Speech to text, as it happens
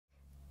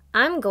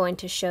I'm going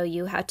to show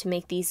you how to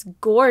make these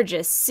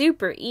gorgeous,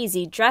 super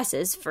easy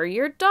dresses for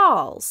your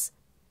dolls.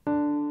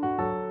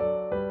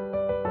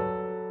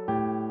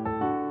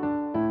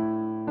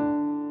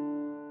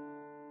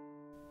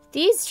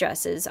 These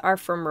dresses are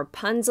from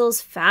Rapunzel's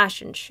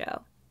fashion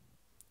show.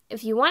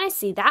 If you want to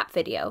see that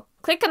video,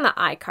 click on the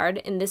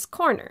iCard in this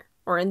corner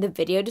or in the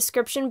video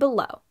description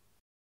below.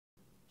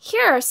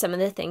 Here are some of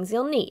the things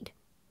you'll need.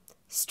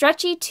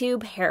 Stretchy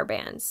tube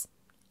hairbands.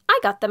 I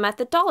got them at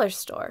the dollar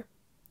store.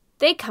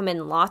 They come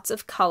in lots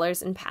of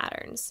colors and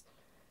patterns.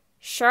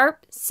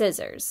 Sharp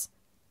scissors.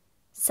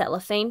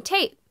 Cellophane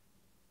tape.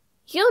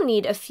 You'll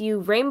need a few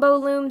Rainbow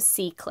Loom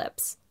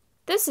C-clips.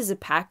 This is a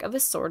pack of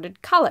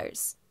assorted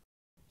colors.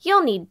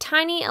 You'll need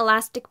tiny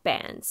elastic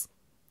bands.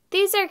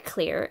 These are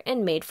clear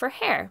and made for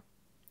hair.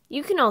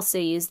 You can also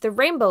use the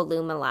Rainbow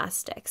Loom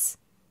elastics.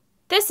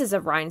 This is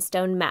a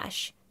rhinestone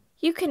mesh.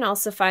 You can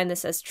also find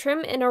this as trim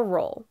in a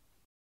roll.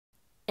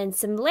 And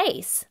some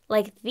lace,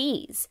 like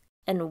these,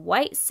 and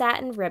white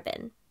satin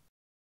ribbon.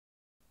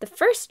 The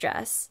first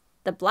dress,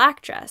 the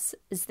black dress,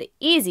 is the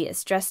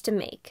easiest dress to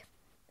make.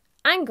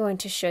 I'm going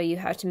to show you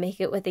how to make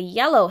it with a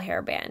yellow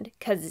hairband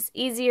because it's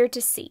easier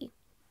to see.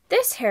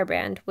 This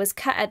hairband was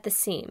cut at the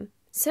seam,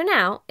 so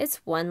now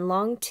it's one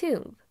long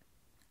tube.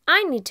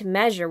 I need to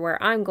measure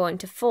where I'm going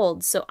to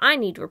fold, so I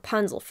need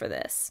Rapunzel for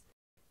this.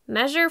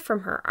 Measure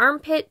from her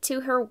armpit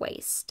to her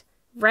waist,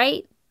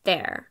 right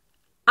there.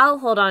 I'll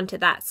hold on to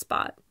that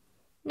spot.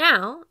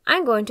 Now,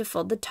 I'm going to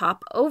fold the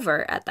top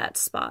over at that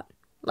spot,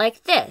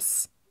 like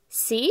this.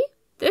 See?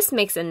 This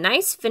makes a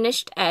nice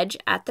finished edge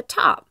at the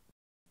top.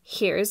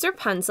 Here's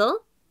Rapunzel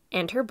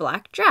and her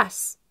black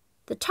dress.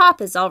 The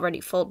top is already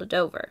folded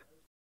over.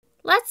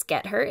 Let's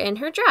get her in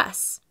her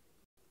dress.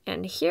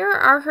 And here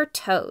are her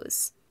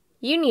toes.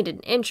 You need an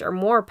inch or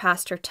more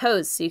past her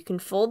toes so you can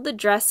fold the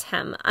dress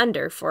hem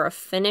under for a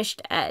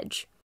finished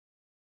edge.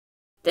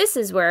 This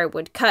is where I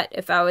would cut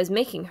if I was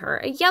making her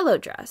a yellow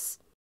dress.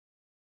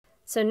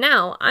 So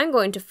now I'm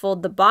going to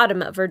fold the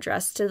bottom of her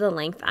dress to the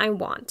length I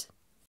want.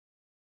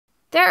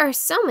 There are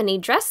so many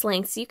dress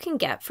lengths you can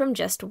get from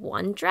just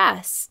one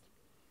dress.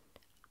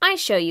 I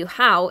show you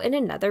how in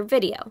another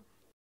video.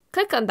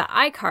 Click on the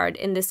iCard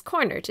in this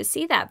corner to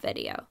see that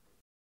video.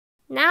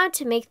 Now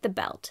to make the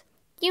belt,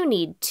 you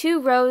need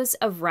 2 rows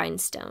of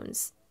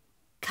rhinestones.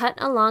 Cut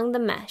along the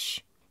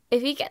mesh.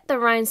 If you get the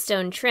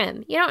rhinestone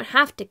trim, you don't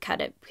have to cut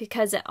it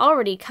because it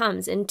already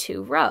comes in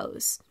 2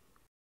 rows.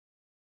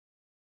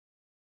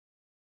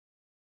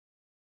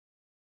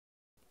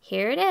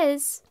 Here it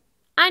is.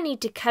 I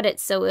need to cut it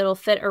so it'll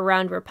fit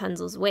around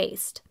Rapunzel's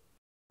waist.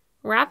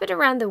 Wrap it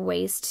around the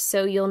waist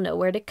so you'll know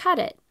where to cut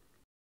it.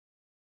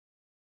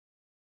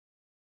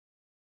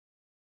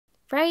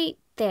 Right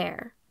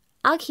there.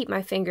 I'll keep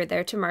my finger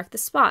there to mark the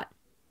spot.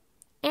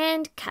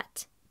 And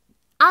cut.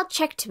 I'll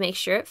check to make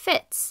sure it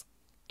fits.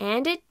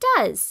 And it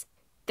does.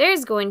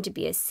 There's going to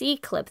be a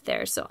C-clip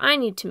there, so I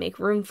need to make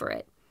room for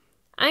it.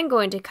 I'm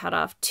going to cut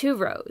off 2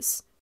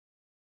 rows.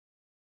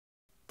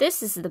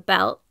 This is the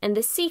belt and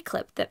the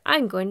C-clip that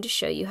I'm going to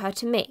show you how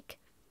to make.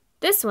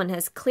 This one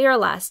has clear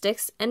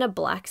elastics and a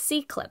black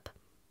C-clip,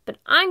 but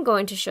I'm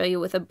going to show you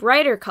with a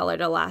brighter colored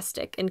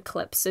elastic and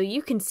clip so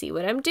you can see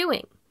what I'm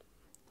doing.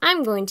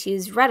 I'm going to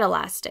use red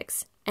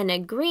elastics and a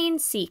green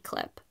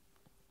C-clip.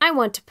 I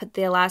want to put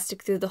the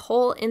elastic through the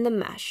hole in the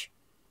mesh.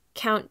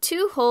 Count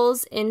 2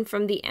 holes in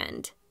from the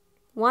end.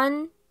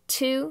 1,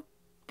 2,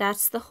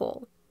 that's the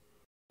hole.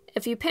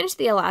 If you pinch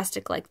the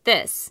elastic like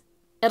this,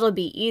 it'll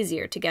be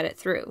easier to get it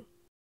through.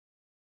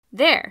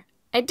 There,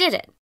 I did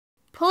it.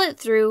 Pull it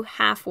through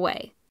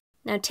halfway.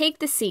 Now take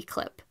the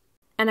C-clip,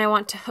 and I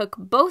want to hook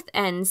both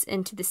ends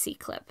into the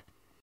C-clip.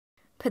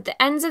 Put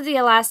the ends of the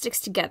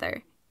elastics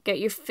together. Get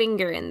your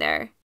finger in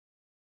there.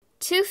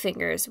 2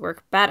 fingers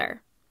work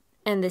better,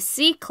 and the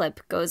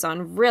C-clip goes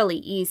on really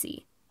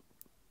easy.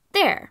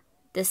 There,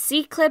 the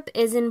C-clip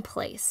is in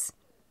place.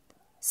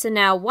 So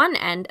now one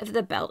end of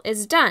the belt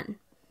is done.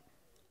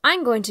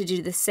 I'm going to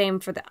do the same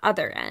for the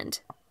other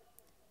end.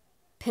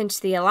 Pinch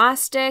the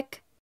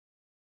elastic,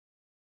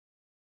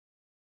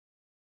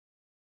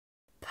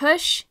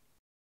 push,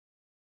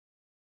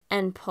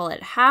 and pull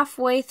it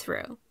halfway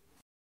through.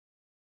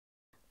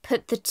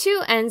 Put the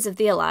 2 ends of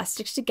the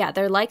elastic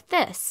together like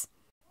this.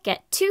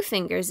 Get 2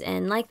 fingers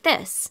in like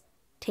this.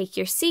 Take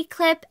your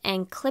C-clip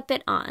and clip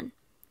it on.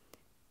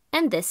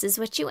 And this is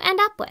what you end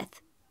up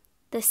with.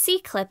 The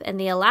C-clip and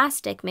the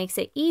elastic makes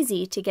it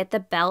easy to get the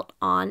belt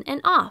on and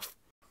off.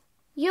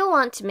 You'll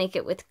want to make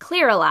it with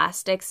clear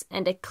elastics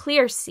and a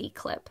clear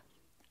C-clip.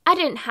 I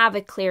didn't have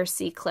a clear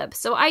C-clip,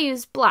 so I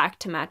used black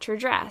to match her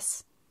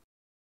dress.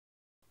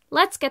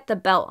 Let's get the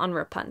belt on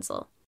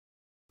Rapunzel.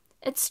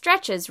 It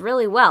stretches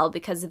really well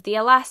because of the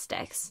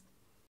elastics.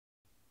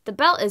 The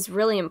belt is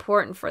really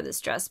important for this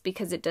dress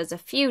because it does a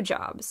few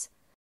jobs.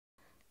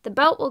 The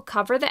belt will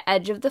cover the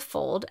edge of the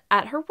fold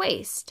at her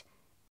waist.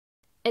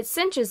 It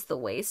cinches the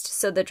waist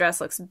so the dress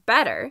looks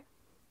better,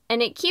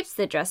 and it keeps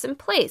the dress in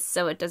place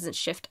so it doesn't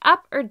shift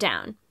up or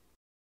down.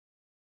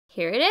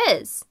 Here it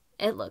is.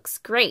 It looks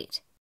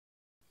great.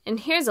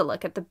 And here's a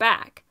look at the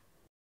back.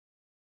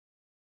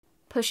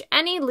 Push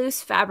any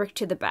loose fabric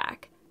to the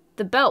back.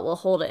 The belt will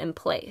hold it in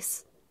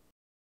place.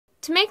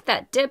 To make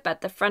that dip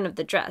at the front of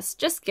the dress,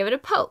 just give it a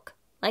poke,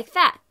 like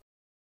that.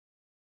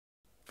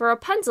 For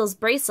Rapunzel's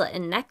bracelet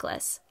and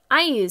necklace,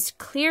 I used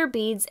clear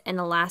beads and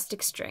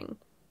elastic string.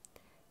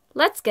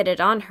 Let's get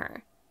it on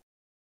her.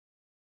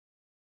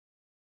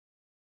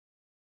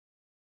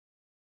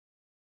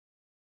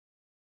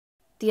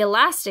 The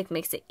elastic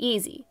makes it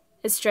easy.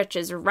 It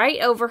stretches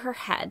right over her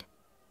head.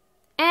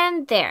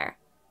 And there.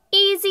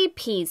 Easy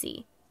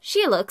peasy.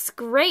 She looks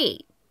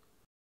great.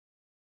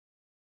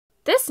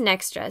 This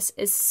next dress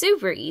is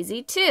super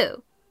easy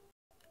too.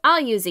 I'll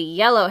use a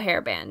yellow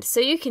hairband so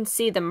you can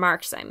see the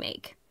marks I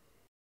make.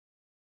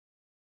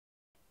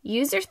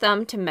 Use your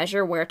thumb to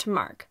measure where to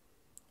mark.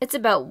 It's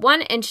about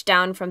 1 inch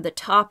down from the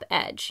top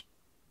edge.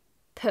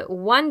 Put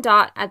one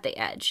dot at the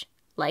edge,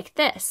 like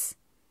this.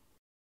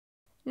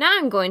 Now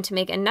I'm going to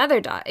make another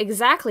dot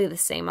exactly the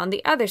same on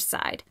the other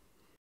side.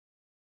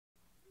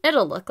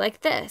 It'll look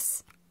like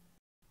this.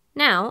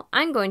 Now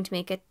I'm going to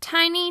make a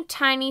tiny,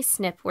 tiny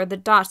snip where the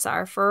dots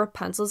are for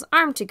Rapunzel's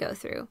arm to go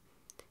through.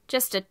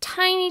 Just a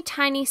tiny,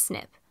 tiny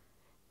snip.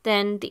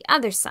 Then the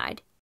other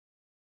side.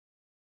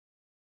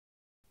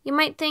 You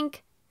might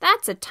think,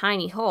 that's a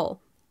tiny hole.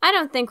 I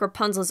don't think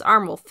Rapunzel's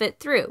arm will fit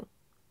through.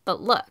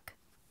 But look.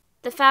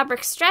 The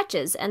fabric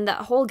stretches and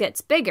that hole gets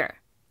bigger.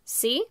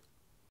 See?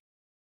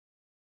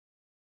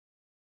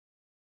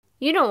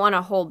 You don't want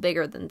a hole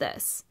bigger than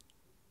this.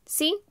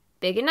 See?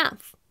 Big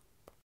enough.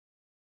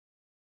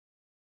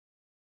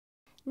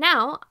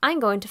 Now I'm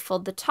going to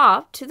fold the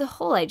top to the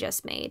hole I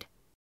just made.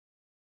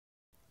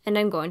 And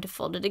I'm going to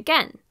fold it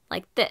again,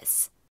 like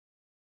this.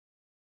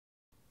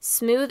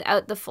 Smooth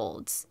out the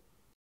folds.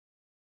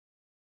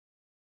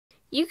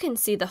 You can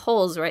see the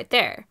holes right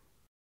there.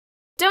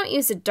 Don't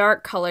use a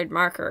dark colored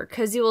marker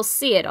because you will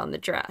see it on the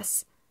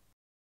dress.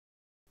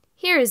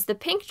 Here is the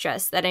pink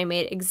dress that I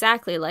made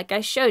exactly like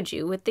I showed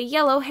you with the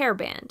yellow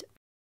hairband.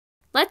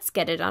 Let's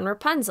get it on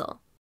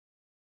Rapunzel.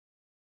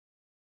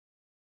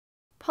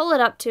 Pull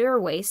it up to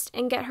her waist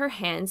and get her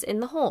hands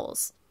in the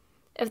holes.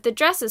 If the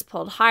dress is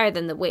pulled higher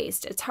than the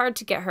waist, it's hard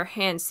to get her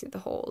hands through the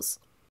holes.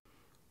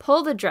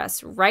 Pull the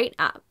dress right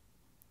up.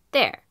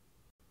 There.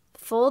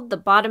 Fold the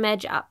bottom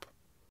edge up.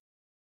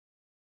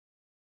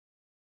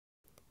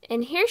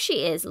 And here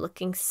she is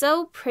looking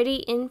so pretty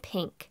in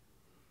pink.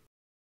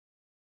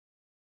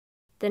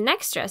 The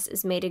next dress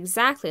is made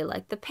exactly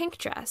like the pink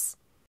dress.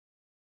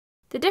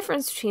 The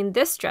difference between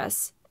this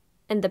dress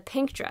and the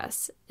pink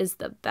dress is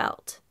the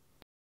belt.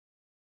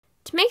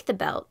 To make the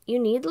belt, you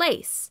need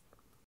lace.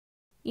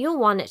 You'll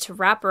want it to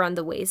wrap around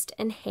the waist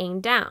and hang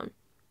down.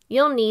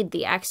 You'll need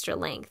the extra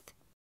length.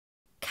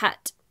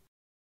 Cut.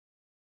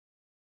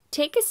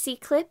 Take a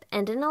C-clip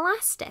and an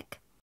elastic.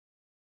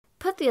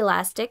 Put the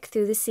elastic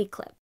through the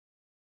C-clip.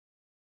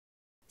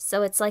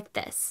 So it's like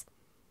this.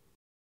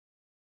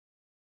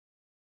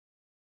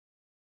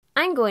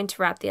 I'm going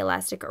to wrap the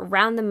elastic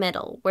around the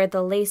middle where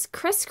the lace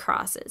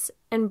crisscrosses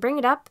and bring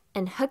it up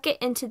and hook it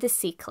into the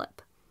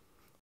C-clip.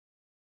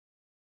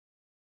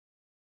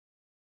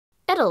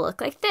 It'll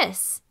look like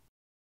this.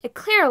 A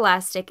clear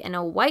elastic and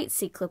a white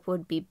C-clip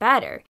would be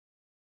better.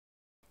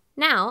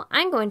 Now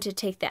I'm going to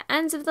take the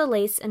ends of the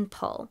lace and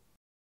pull.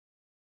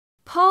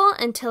 Pull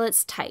until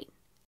it's tight.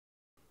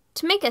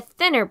 To make a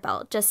thinner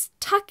belt, just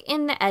tuck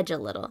in the edge a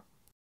little,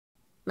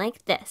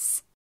 like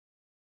this.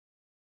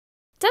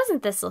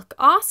 Doesn't this look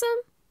awesome?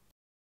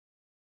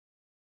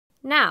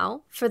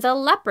 Now, for the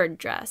leopard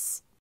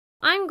dress.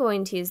 I'm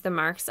going to use the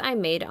marks I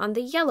made on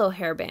the yellow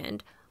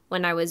hairband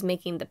when I was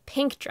making the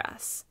pink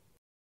dress.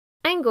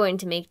 I'm going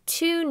to make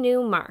 2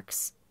 new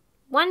marks.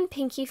 1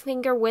 pinky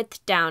finger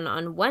width down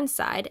on one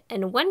side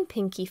and 1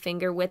 pinky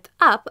finger width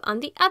up on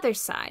the other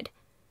side.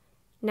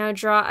 Now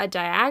draw a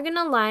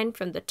diagonal line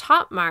from the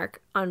top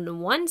mark on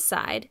one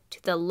side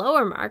to the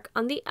lower mark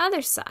on the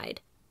other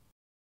side.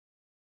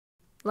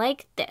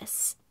 Like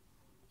this,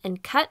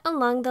 and cut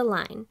along the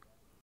line.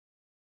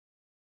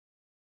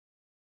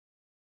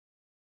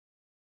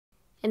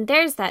 And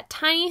there's that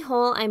tiny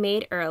hole I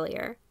made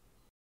earlier.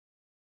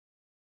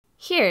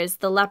 Here's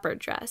the leopard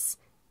dress.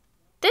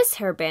 This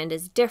hairband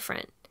is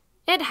different.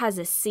 It has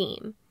a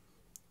seam.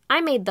 I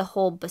made the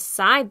hole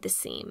beside the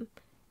seam.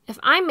 If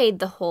I made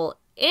the hole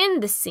in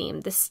the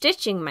seam, the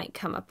stitching might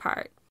come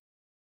apart.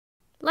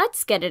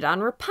 Let's get it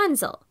on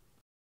Rapunzel.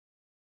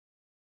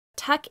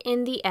 Tuck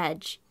in the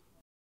edge.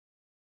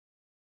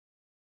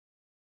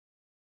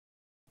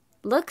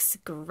 Looks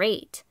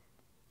great.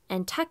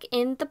 And tuck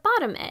in the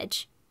bottom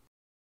edge.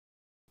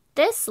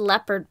 This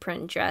leopard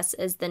print dress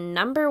is the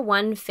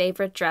 #1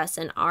 favorite dress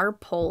in our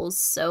polls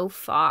so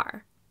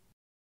far.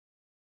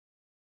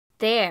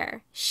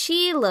 There,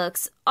 she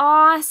looks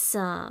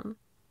awesome.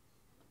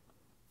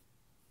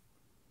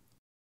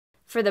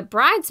 For the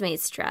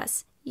bridesmaid's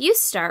dress, you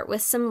start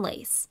with some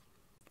lace.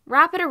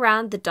 Wrap it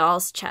around the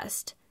doll's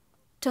chest.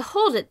 To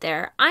hold it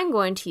there, I'm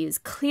going to use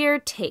clear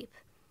tape.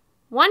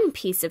 1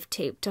 piece of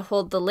tape to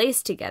hold the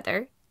lace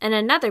together, and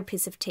another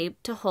piece of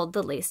tape to hold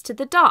the lace to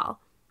the doll.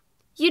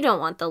 You don't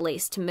want the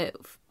lace to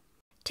move.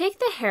 Take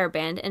the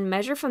hairband and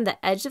measure from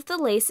the edge of the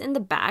lace in the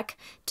back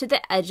to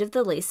the edge of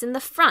the lace in the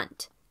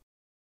front.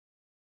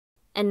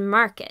 And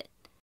mark it.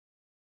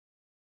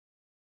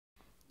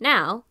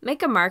 Now,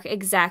 make a mark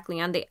exactly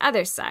on the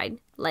other side,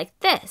 like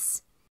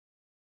this.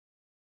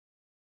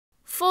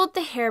 Fold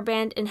the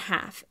hairband in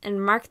half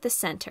and mark the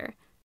center.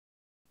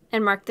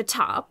 And mark the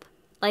top,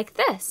 like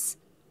this.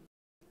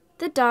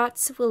 The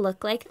dots will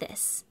look like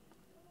this.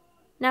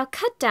 Now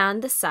cut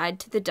down the side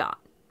to the dot,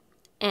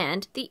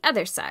 and the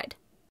other side.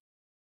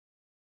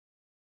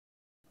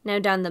 Now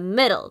down the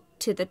middle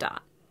to the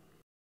dot.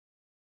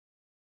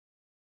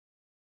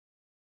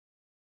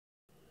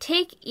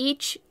 Take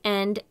each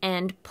end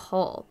and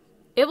pull.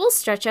 It will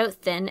stretch out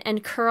thin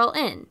and curl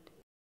in.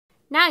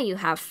 Now you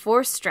have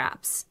 4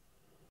 straps.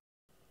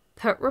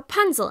 Put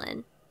Rapunzel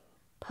in.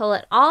 Pull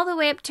it all the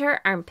way up to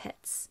her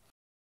armpits.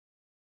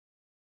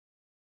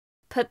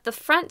 Put the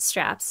front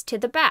straps to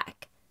the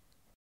back.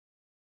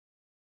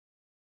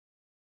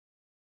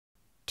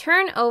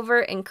 Turn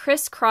over and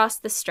crisscross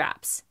the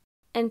straps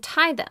and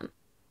tie them.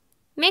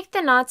 Make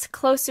the knots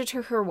closer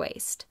to her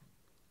waist.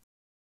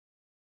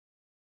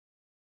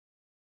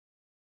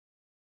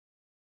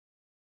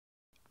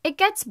 It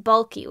gets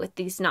bulky with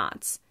these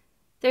knots.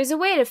 There's a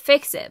way to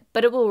fix it,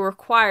 but it will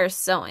require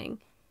sewing.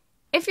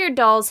 If your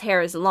doll's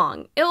hair is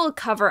long, it will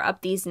cover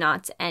up these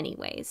knots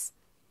anyways.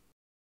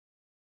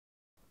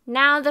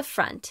 Now the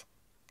front.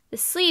 The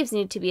sleeves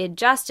need to be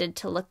adjusted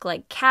to look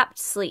like capped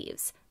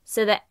sleeves,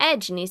 so the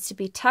edge needs to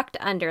be tucked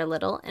under a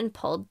little and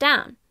pulled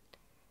down.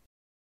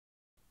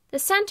 The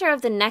center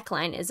of the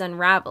neckline is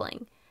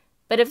unraveling,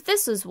 but if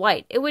this was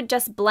white, it would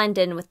just blend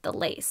in with the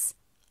lace.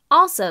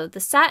 Also, the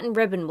satin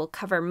ribbon will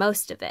cover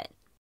most of it.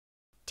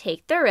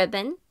 Take the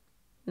ribbon,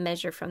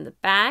 measure from the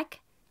back,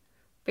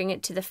 bring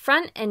it to the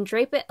front and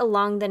drape it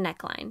along the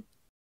neckline.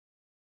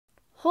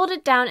 Hold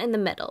it down in the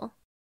middle,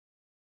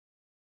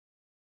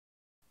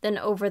 then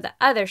over the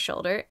other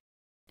shoulder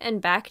and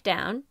back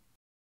down,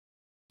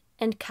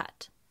 and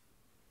cut.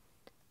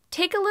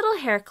 Take a little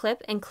hair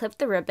clip and clip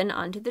the ribbon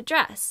onto the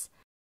dress.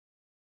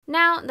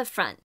 Now the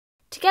front.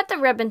 To get the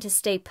ribbon to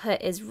stay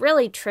put is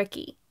really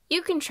tricky.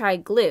 You can try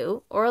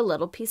glue or a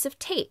little piece of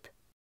tape.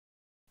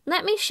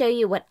 Let me show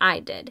you what I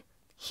did.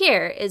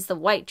 Here is the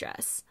white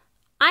dress.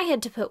 I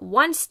had to put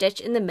 1 stitch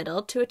in the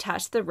middle to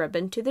attach the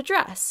ribbon to the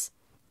dress.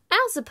 I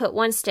also put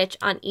 1 stitch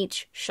on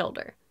each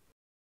shoulder.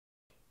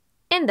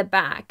 In the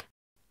back,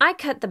 I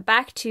cut the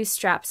back 2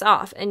 straps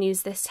off and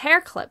used this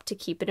hair clip to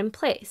keep it in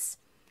place.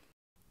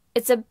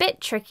 It's a bit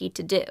tricky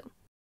to do.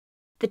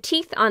 The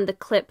teeth on the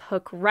clip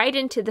hook right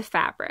into the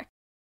fabric.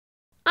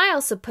 I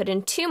also put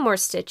in 2 more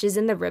stitches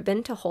in the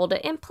ribbon to hold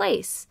it in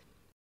place.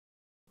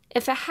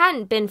 If it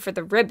hadn't been for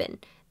the ribbon,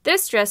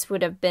 this dress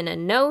would have been a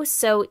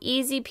no-sew,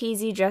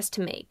 easy-peasy dress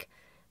to make.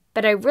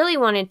 But I really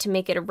wanted to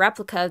make it a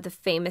replica of the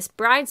famous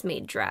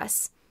bridesmaid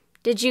dress.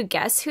 Did you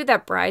guess who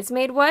that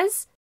bridesmaid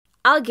was?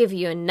 I'll give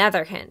you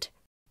another hint.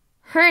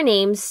 Her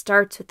name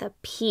starts with a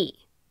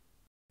P.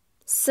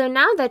 So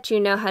now that you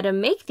know how to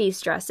make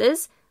these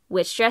dresses,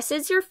 which dress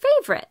is your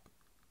favorite?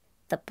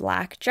 The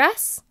black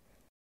dress?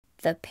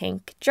 The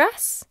pink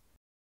dress?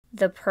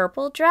 The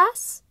purple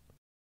dress?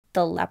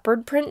 The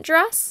leopard print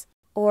dress?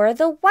 Or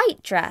the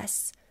white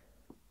dress?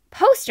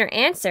 Post your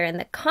answer in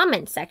the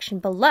comment section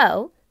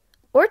below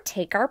or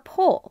take our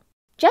poll.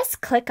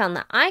 Just click on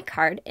the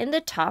iCard in the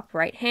top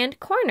right-hand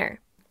corner.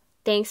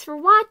 Thanks for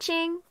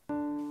watching!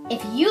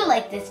 If you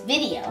like this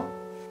video,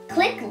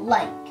 click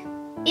like.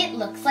 It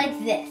looks like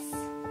this.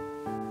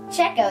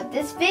 Check out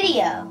this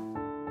video.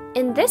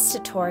 In this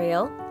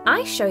tutorial,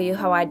 I show you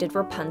how I did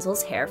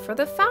Rapunzel's hair for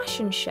the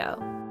fashion show.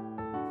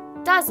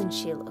 Doesn't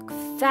she look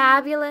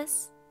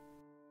fabulous?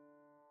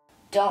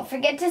 Don't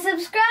forget to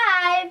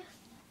subscribe.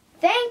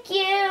 Thank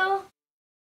you.